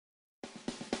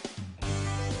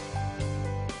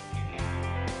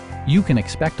You can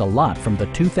expect a lot from the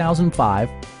 2005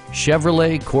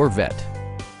 Chevrolet Corvette.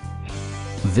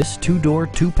 This two-door,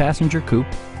 two-passenger coupe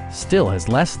still has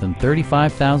less than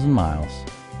 35,000 miles.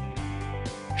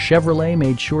 Chevrolet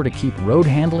made sure to keep road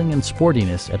handling and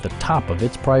sportiness at the top of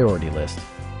its priority list.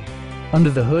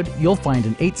 Under the hood, you'll find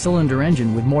an 8-cylinder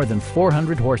engine with more than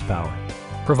 400 horsepower,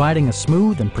 providing a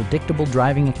smooth and predictable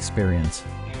driving experience.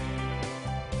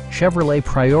 Chevrolet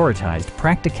prioritized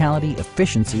practicality,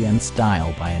 efficiency, and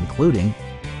style by including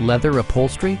leather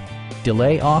upholstery,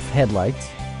 delay-off headlights,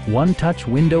 one-touch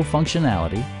window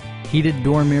functionality, heated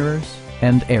door mirrors,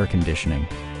 and air conditioning.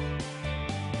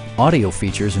 Audio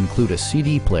features include a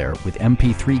CD player with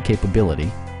MP3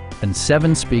 capability and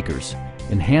 7 speakers,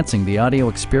 enhancing the audio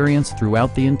experience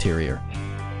throughout the interior.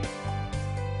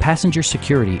 Passenger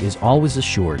security is always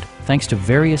assured thanks to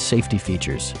various safety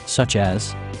features such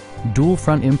as dual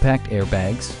front impact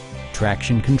airbags,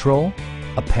 traction control,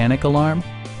 a panic alarm,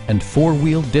 and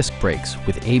 4-wheel disc brakes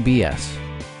with ABS.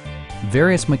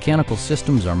 Various mechanical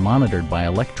systems are monitored by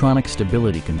electronic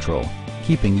stability control,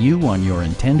 keeping you on your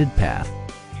intended path.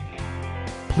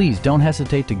 Please don't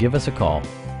hesitate to give us a call.